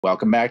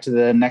Welcome back to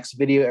the next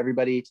video,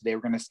 everybody. Today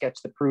we're going to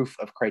sketch the proof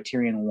of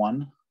criterion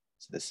 1.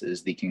 So this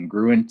is the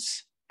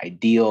congruence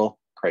ideal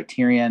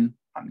criterion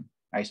on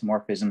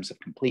isomorphisms of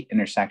complete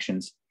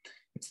intersections.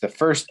 It's the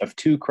first of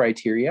two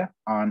criteria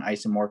on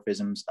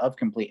isomorphisms of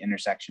complete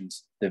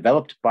intersections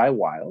developed by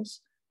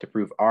Wiles to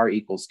prove R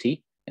equals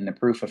T in the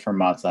proof of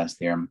Fermat's last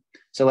theorem.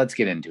 So let's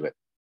get into it.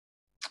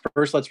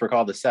 First, let's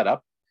recall the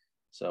setup.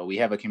 So we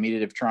have a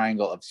commutative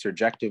triangle of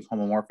surjective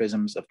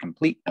homomorphisms of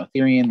complete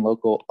Noetherian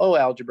local O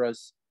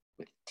algebras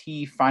with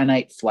T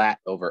finite flat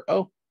over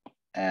O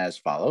as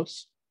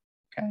follows.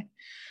 Okay,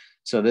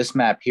 so this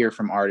map here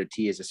from R to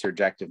T is a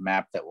surjective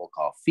map that we'll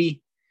call phi.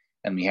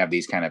 And we have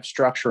these kind of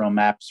structural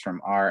maps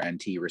from R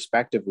and T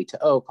respectively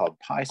to O called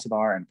pi sub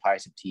R and pi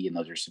sub T, and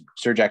those are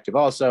surjective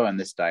also, and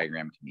this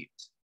diagram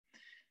commutes.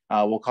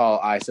 We'll call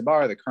I sub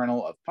R the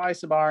kernel of pi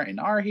sub R in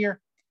R here.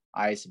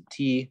 I sub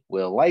T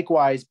will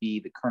likewise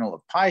be the kernel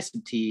of pi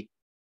sub T,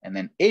 and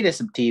then eta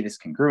sub T, this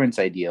congruence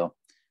ideal,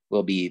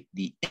 will be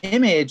the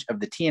image of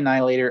the T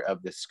annihilator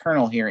of this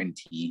kernel here in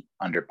T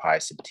under pi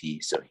sub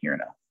T, so here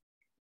and O.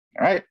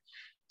 All right,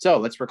 so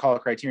let's recall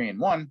criterion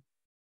 1.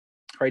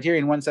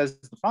 Criterion 1 says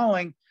the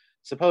following: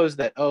 suppose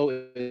that O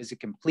is a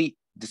complete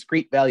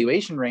discrete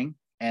valuation ring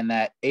and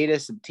that eta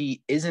sub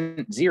T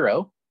isn't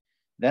 0,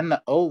 then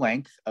the O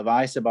length of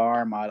I sub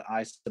R mod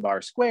I sub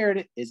R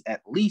squared is at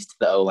least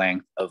the O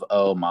length of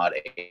O mod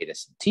eta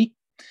sub T.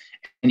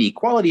 And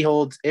equality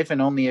holds if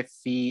and only if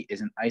phi is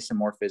an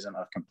isomorphism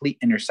of complete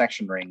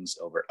intersection rings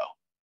over O.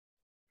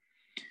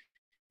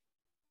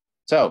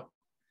 So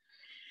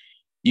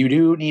you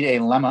do need a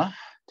lemma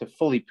to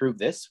fully prove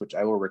this, which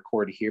I will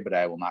record here, but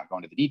I will not go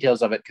into the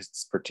details of it because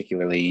it's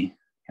particularly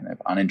kind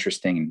of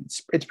uninteresting.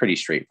 It's pretty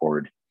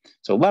straightforward.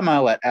 So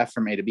lemma, let F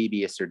from A to B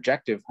be a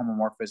surjective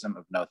homomorphism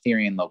of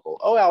Noetherian local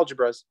O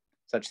algebras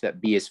such that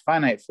B is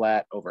finite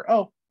flat over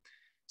O.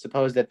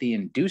 Suppose that the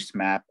induced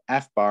map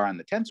F bar on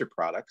the tensor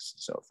products,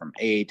 so from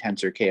A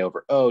tensor K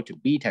over O to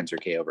B tensor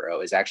K over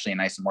O, is actually an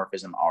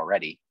isomorphism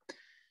already.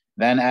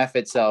 Then F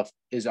itself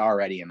is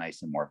already an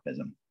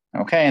isomorphism.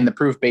 Okay, and the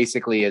proof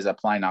basically is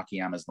apply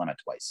Nakayama's lemma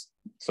twice.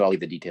 So I'll leave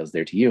the details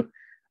there to you.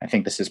 I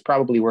think this is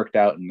probably worked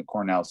out in the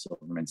Cornell,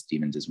 Silverman,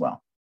 Stevens as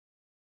well.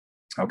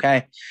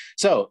 Okay,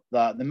 so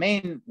the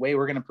main way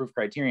we're going to prove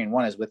criterion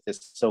 1 is with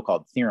this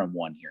so-called theorem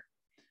 1 here.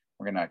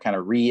 We're going to kind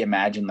of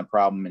reimagine the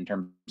problem in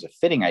terms of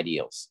fitting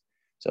ideals.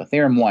 So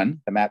theorem 1,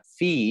 the map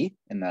phi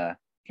in the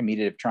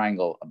commutative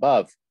triangle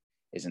above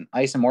is an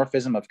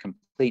isomorphism of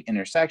complete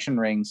intersection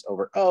rings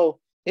over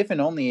O if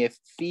and only if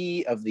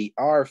phi of the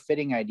R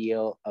fitting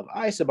ideal of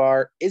I sub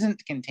R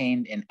isn't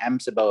contained in M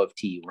sub O of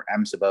T, where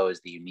M sub O is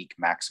the unique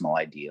maximal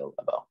ideal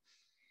of O.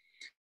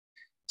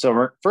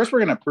 So first we're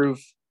going to prove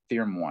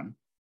theorem 1.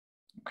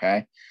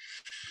 Okay.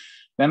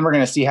 Then we're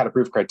going to see how to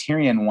prove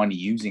criterion 1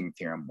 using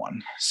theorem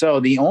 1. So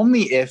the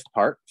only if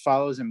part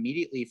follows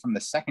immediately from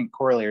the second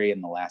corollary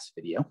in the last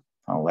video.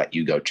 I'll let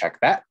you go check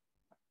that.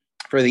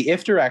 For the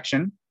if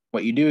direction,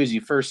 what you do is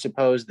you first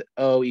suppose that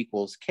O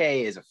equals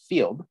K is a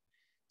field.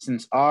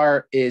 Since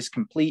R is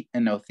complete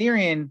and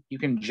Noetherian, you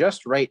can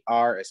just write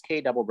R as K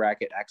double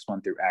bracket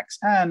x1 through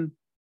xn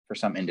for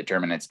some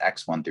indeterminates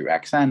x1 through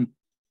xn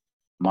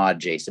mod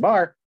J sub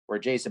R, where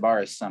J sub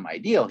R is some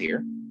ideal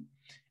here.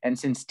 And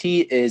since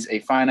T is a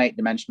finite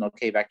dimensional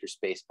K vector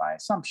space by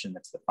assumption,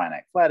 that's the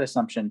finite flat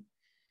assumption,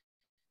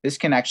 this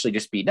can actually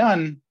just be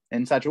done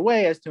in such a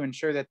way as to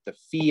ensure that the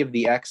phi of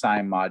the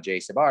xi mod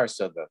J sub R,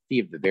 so the phi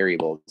of the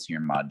variables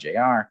here mod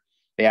JR,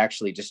 they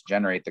actually just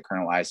generate the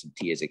kernel I sub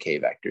T as a K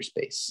vector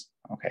space.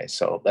 Okay,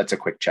 so that's a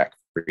quick check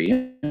for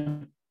you.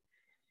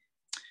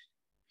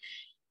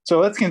 So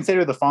let's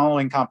consider the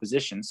following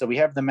composition. So we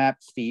have the map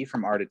phi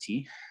from R to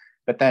T.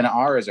 But then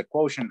R is a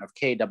quotient of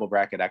K double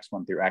bracket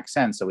x1 through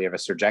xn. So we have a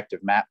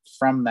surjective map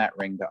from that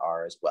ring to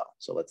R as well.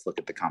 So let's look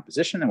at the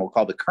composition, and we'll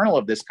call the kernel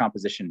of this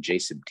composition J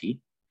sub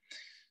T.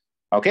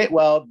 Okay,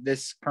 well,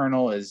 this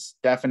kernel is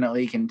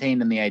definitely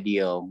contained in the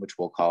ideal, which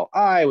we'll call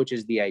I, which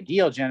is the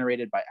ideal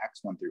generated by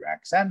x1 through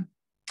xn.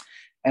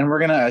 And we're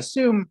going to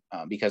assume,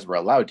 because we're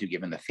allowed to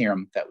given the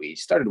theorem that we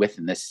started with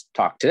in this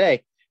talk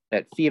today,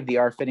 that phi of the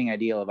R fitting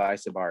ideal of I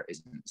sub R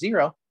isn't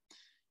 0.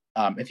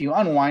 If you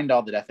unwind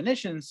all the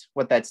definitions,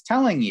 what that's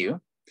telling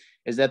you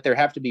is that there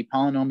have to be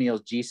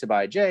polynomials G sub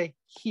ij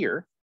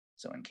here,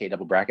 so in K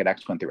double bracket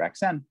x1 through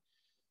xn,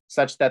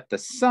 such that the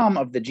sum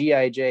of the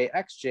Gij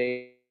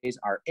xj's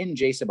are in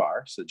J sub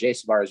R. So J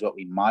sub R is what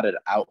we modded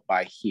out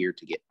by here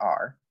to get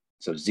R.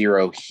 So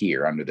 0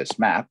 here under this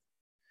map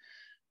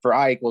for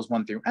I equals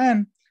 1 through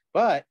n,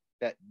 but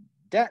that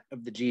det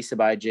of the G sub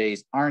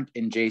ij's aren't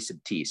in J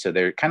sub T. So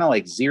they're kind of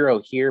like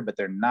 0 here, but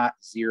they're not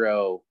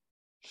 0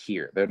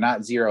 here. They're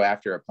not 0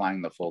 after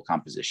applying the full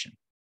composition.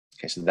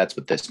 Okay, so that's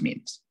what this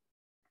means.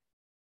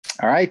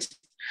 All right.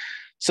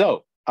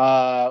 So,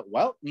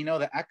 well, we know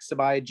that x sub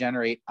I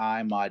generate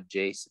I mod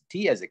J sub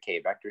T as a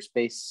K vector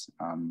space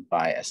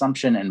by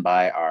assumption and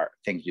by our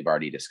things we've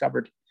already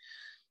discovered.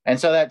 And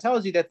so that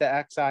tells you that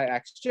the xi,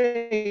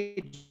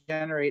 xj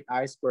generate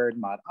I squared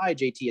mod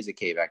ijt as a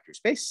K vector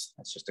space.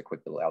 That's just a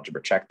quick little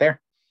algebra check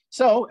there.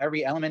 So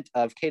every element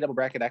of K double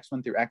bracket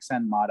x1 through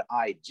xn mod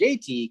I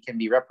jt can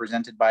be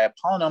represented by a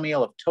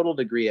polynomial of total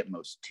degree at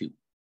most 2. All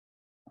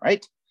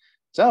right.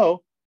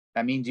 So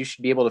that means you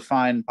should be able to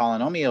find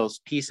polynomials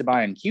p sub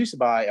I and q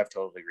sub I of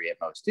total degree at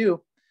most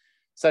 2,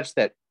 such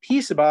that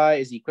p sub I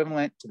is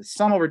equivalent to the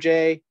sum over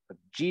j of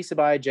g sub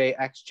I j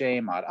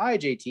xj mod I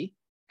jt,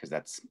 because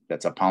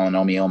that's a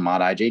polynomial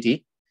mod I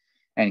jt,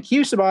 and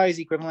q sub I is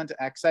equivalent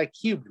to xi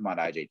cubed mod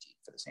I jt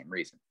for the same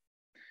reason.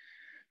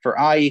 For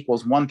I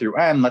equals 1 through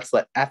n, let's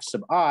let f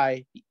sub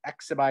I be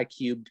x sub I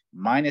cubed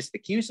minus the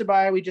q sub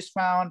I we just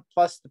found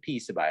plus the p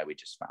sub I we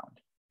just found.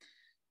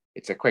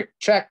 It's a quick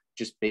check,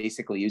 just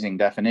basically using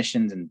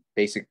definitions and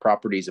basic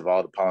properties of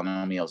all the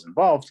polynomials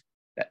involved,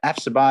 that f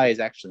sub I is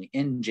actually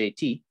in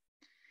jt,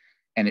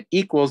 and it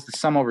equals the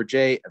sum over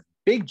j of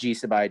big G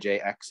sub I j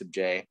x sub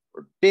j,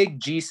 where big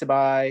G sub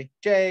I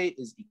j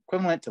is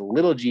equivalent to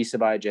little g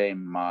sub I j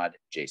mod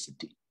j sub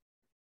t.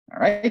 All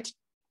right.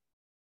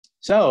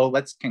 So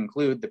let's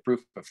conclude the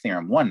proof of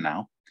theorem 1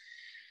 now.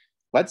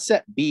 Let's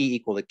set B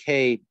equal to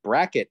K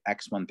bracket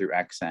x1 through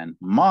xn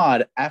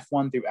mod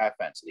f1 through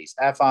fn. So these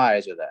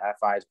fi's are the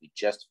fi's we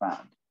just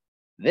found.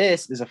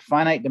 This is a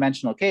finite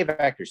dimensional K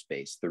vector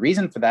space. The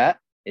reason for that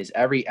is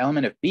every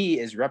element of B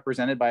is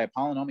represented by a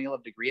polynomial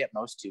of degree at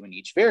most 2 in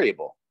each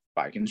variable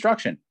by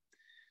construction.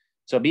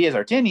 So B is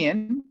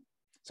Artinian,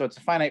 so it's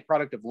a finite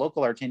product of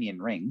local Artinian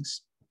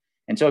rings.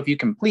 And so if you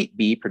complete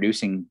B,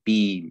 producing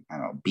B,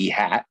 B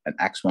hat at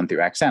x1 through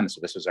xn, so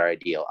this was our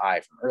ideal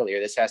I from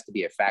earlier, this has to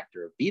be a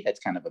factor of B.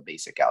 That's kind of a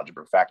basic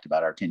algebra fact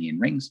about Artinian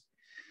rings.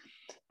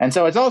 And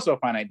so it's also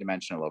finite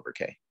dimensional over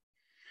K.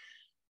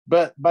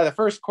 But by the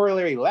first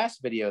corollary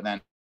last video,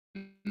 then,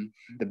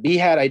 the B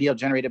hat ideal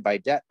generated by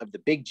det of the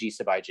big G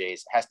sub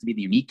ij's has to be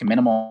the unique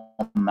minimal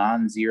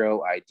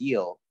non-zero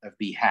ideal of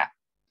B hat.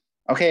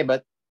 Okay,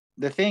 but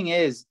the thing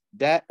is,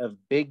 det of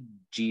big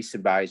G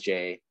sub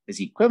ij is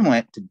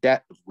equivalent to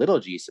det of little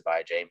g sub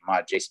ij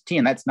mod j sub t,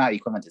 and that's not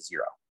equivalent to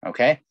 0,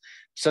 okay?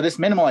 So this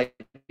minimal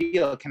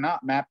ideal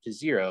cannot map to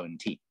 0 in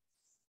T.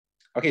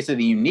 Okay, so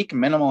the unique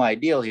minimal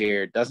ideal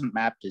here doesn't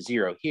map to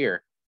 0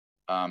 here.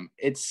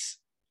 It's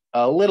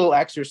a little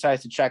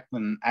exercise to check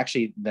when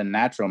actually the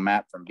natural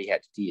map from B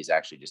hat to T is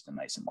actually just an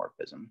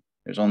isomorphism.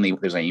 There's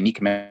a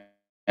unique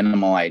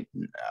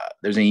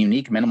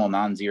minimal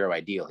non-zero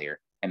ideal here,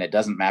 and it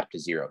doesn't map to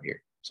 0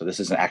 here. So this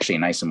is actually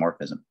an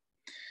isomorphism.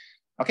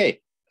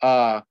 Okay,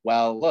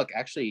 well, look,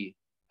 actually,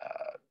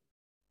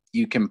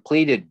 you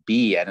completed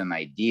B at an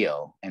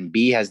ideal, and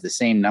B has the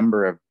same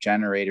number of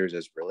generators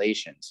as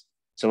relations.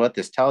 So what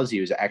this tells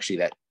you is actually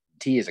that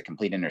T is a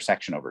complete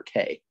intersection over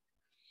K.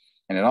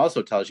 And it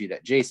also tells you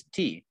that J sub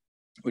T,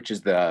 which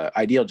is the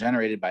ideal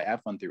generated by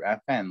F1 through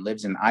Fn,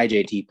 lives in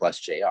IJT plus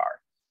JR.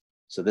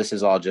 So this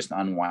is all just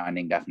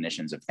unwinding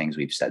definitions of things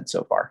we've said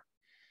so far.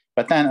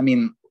 But then, I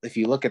mean, if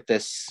you look at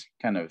this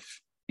kind of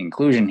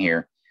inclusion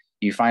here,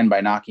 you find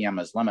by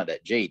Nakayama's lemma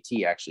that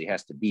JT actually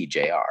has to be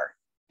JR,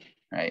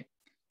 right?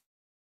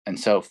 And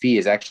so phi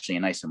is actually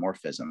an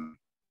isomorphism,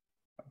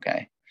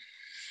 okay?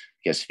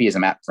 Because phi is a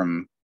map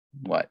from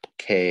what?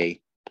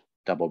 K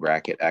double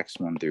bracket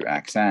x1 through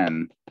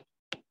xn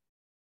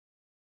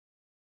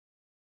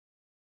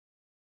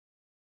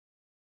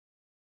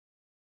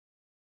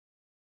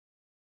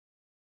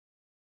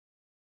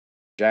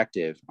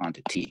projective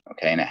onto T,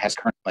 okay? And it has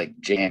current like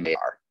J and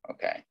AR,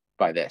 okay,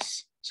 by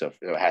this. So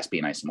it has to be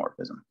an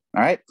isomorphism,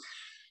 all right?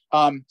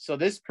 So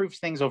this proves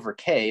things over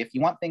K. If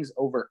you want things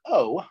over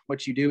O,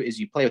 what you do is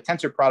you play with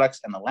tensor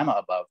products and the lemma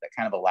above that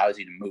kind of allows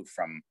you to move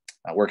from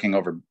working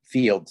over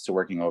fields to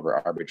working over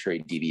arbitrary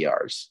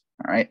DVRs,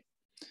 all right?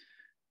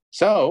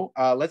 So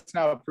let's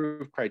now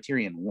prove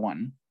criterion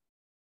 1.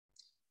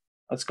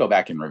 Let's go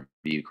back and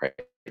review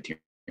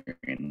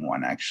criterion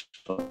 1,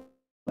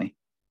 actually.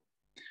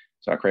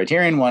 So our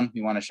criterion 1,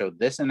 we want to show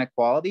this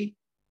inequality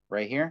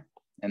right here.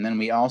 And then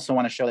we also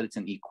want to show that it's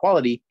an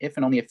equality if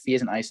and only if phi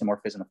is an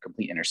isomorphism of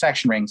complete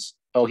intersection rings.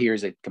 O here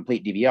is a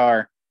complete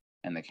DVR,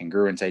 and the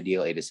congruence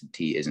ideal eta sub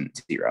t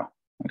isn't 0.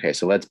 Okay,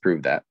 so let's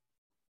prove that.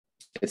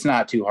 It's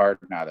not too hard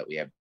now that we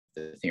have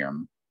the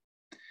theorem.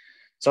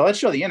 So let's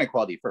show the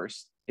inequality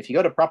first. If you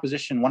go to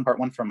proposition 1 part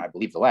 1 from, I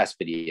believe, the last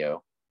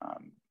video,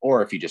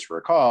 or if you just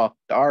recall,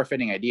 the R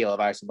fitting ideal of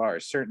I sub R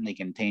is certainly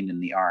contained in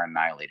the R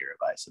annihilator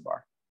of I sub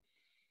R.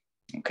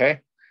 Okay.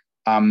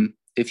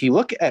 If you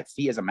look at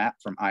phi as a map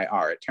from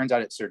IR, it turns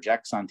out it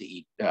surjects onto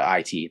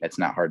IT. That's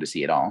not hard to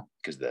see at all,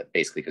 because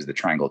basically because the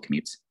triangle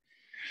commutes.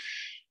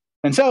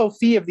 And so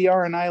phi of the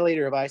R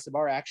annihilator of I sub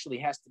R actually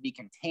has to be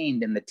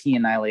contained in the T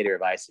annihilator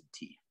of I sub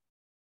T.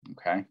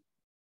 Okay.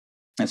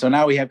 And so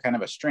now we have kind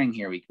of a string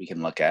here we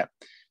can look at.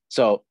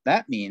 So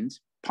that means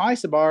pi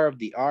sub R of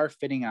the R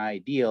fitting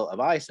ideal of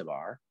I sub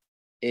R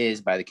is,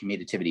 by the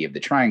commutativity of the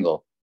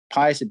triangle,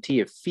 pi sub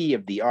T of phi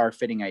of the R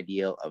fitting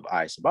ideal of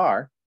I sub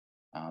R.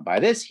 By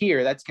this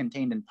here, that's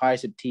contained in pi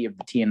sub T of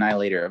the T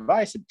annihilator of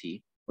I sub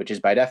T, which is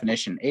by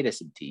definition eta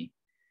sub T.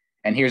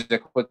 And here's a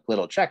quick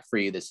little check for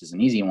you. This is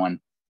an easy one.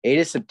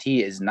 Eta sub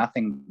T is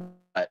nothing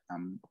but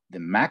the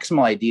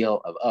maximal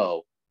ideal of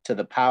O to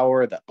the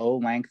power the O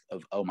length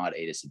of O mod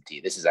eta sub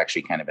t. This is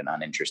actually kind of an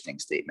uninteresting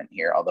statement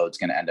here, although it's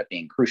going to end up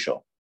being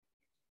crucial.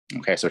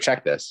 Okay, so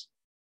check this.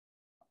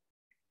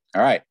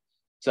 All right,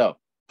 so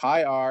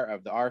pi r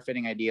of the R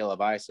fitting ideal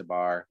of I sub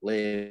r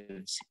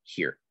lives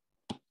here.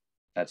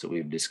 That's what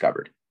we've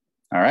discovered.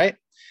 All right,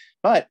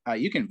 but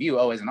you can view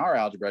O as an R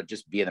algebra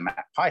just via the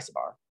map pi sub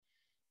r.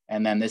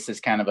 And then this is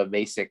kind of a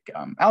basic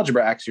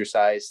algebra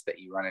exercise that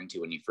you run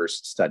into when you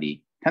first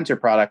study tensor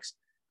products.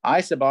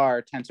 I sub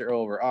r tensor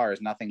O over R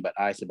is nothing but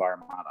I sub r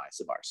mod I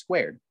sub r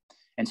squared.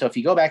 And so if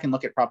you go back and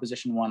look at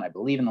proposition 1, I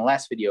believe in the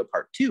last video,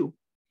 part 2,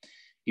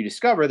 you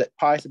discover that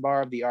pi sub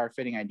r of the R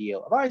fitting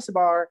ideal of I sub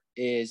r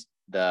is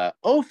the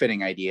O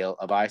fitting ideal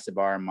of I sub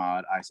r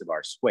mod I sub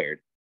r squared.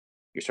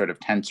 You're sort of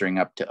tensoring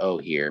up to O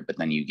here, but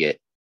then you get,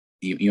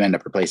 you end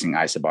up replacing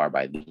I sub r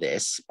by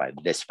this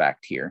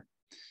fact here.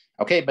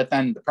 Okay, but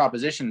then the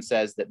proposition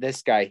says that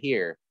this guy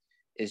here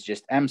is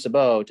just m sub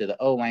O to the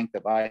O length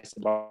of I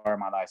sub r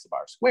mod I sub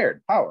r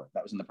squared power.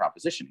 That was in the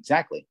proposition,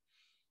 exactly.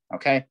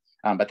 Okay,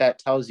 but that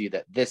tells you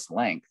that this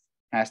length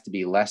has to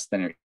be less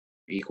than or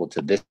equal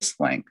to this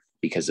length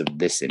because of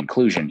this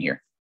inclusion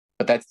here.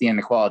 But that's the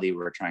inequality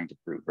we're trying to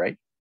prove, right?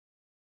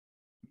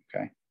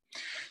 Okay,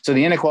 so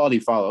the inequality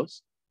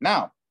follows.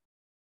 Now,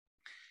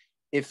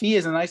 if phi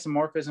is an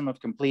isomorphism of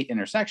complete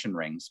intersection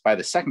rings, by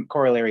the second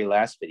corollary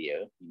last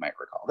video, you might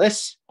recall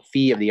this,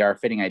 phi of the R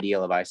fitting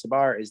ideal of I sub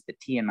r is the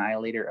T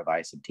annihilator of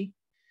I sub t.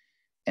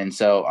 And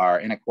so our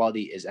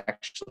inequality is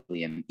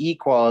actually an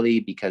equality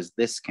because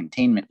this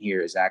containment here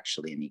is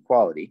actually an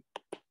equality.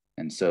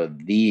 And so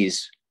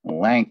these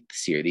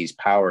lengths here, these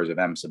powers of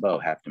m sub O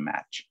have to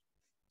match.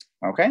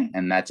 Okay,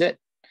 and that's it.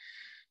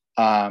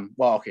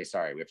 Well, okay,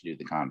 sorry, we have to do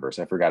the converse.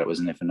 I forgot it was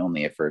an if and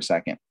only if for a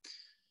second.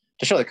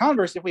 To show the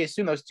converse, if we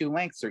assume those two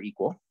lengths are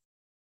equal,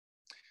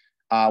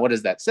 what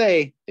does that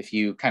say? If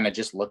you kind of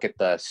just look at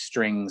the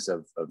strings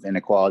of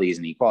inequalities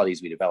and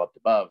equalities we developed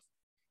above,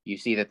 you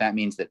see that that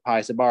means that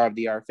pi sub r of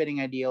the R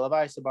fitting ideal of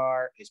I sub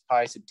r is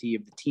pi sub t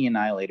of the T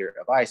annihilator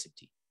of I sub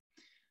t.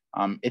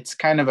 It's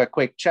kind of a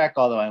quick check,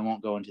 although I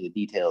won't go into the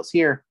details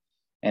here.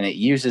 And it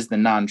uses the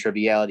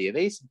non-triviality of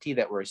A sub t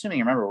that we're assuming.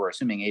 Remember, we're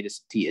assuming eta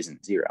sub t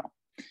isn't 0.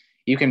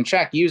 You can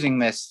check using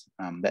this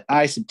that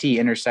I sub t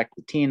intersect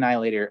the T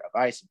annihilator of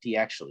I sub t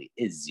actually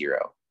is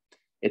 0.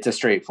 It's a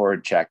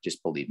straightforward check,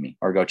 just believe me,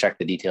 or go check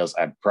the details.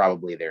 I'm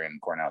probably there in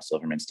Cornell,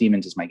 Silverman,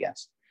 Stevens is my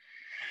guess.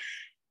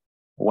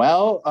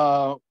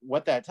 Well,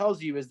 what that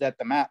tells you is that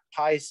the map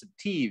pi sub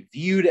t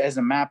viewed as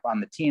a map on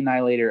the T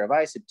annihilator of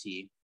I sub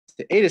t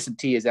to eta sub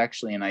t is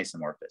actually an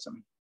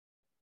isomorphism.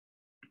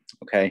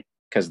 Okay,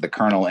 because the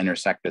kernel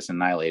intersect this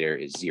annihilator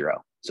is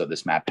 0. So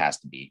this map has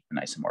to be an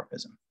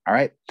isomorphism. All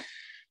right.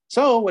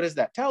 So what does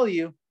that tell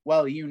you?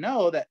 Well, you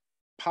know that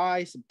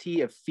pi sub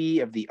t of phi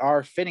of the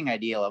R fitting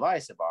ideal of I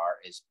sub r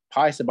is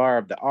pi sub r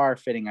of the R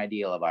fitting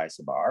ideal of I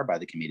sub r by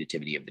the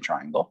commutativity of the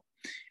triangle.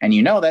 And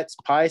you know that's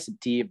pi sub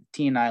t of the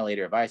T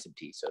annihilator of I sub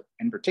t. So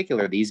in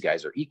particular, these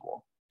guys are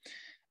equal.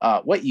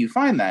 What you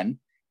find then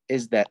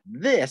is that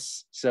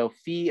this, so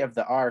phi of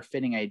the R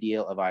fitting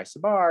ideal of I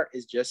sub r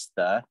is just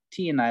the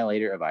T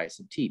annihilator of I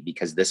sub t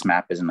because this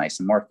map is an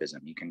isomorphism.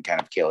 You can kind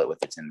of kill it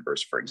with its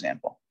inverse, for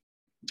example.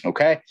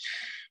 Okay.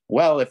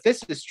 Well, if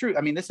this is true,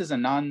 I mean, this is a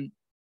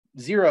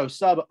non-zero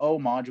sub O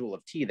module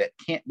of T that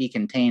can't be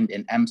contained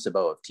in M sub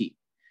O of T.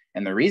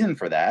 And the reason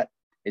for that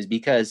is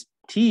because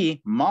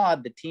T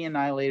mod the T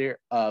annihilator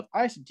of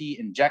I sub T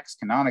injects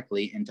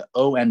canonically into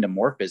O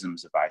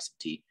endomorphisms of I sub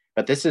T,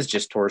 but this is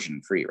just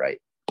torsion free,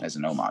 right, as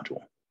an O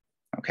module.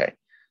 Okay,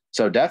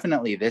 so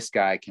definitely this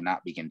guy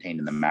cannot be contained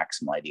in the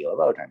maximal ideal of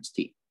O times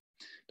T.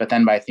 But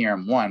then by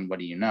theorem 1, what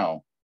do you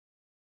know?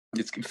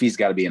 Phi's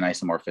got to be an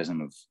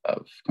isomorphism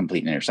of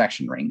complete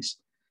intersection rings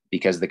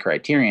because the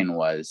criterion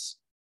was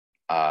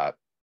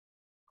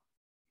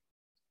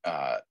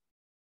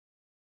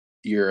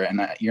you're an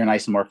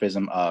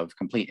isomorphism of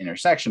complete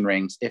intersection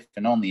rings if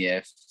and only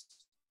if,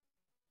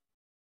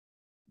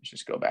 let's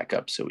just go back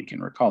up so we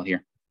can recall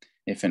here,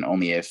 if and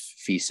only if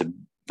phi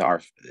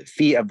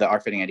of the R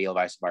fitting ideal of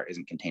I sub r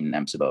isn't contained in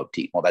M sub O of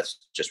T. Well, that's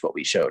just what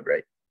we showed,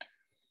 right?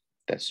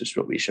 That's just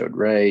what we showed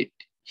right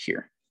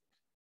here.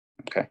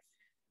 Okay.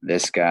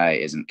 This guy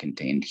isn't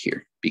contained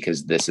here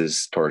because this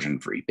is torsion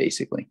free,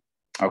 basically.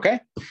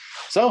 Okay,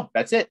 so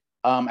that's it.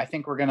 I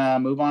think we're gonna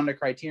move on to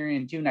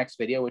criterion 2 next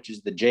video, which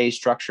is the J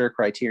structure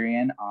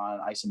criterion on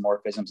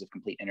isomorphisms of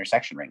complete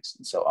intersection rings.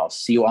 And so I'll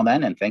see you all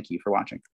then, and thank you for watching.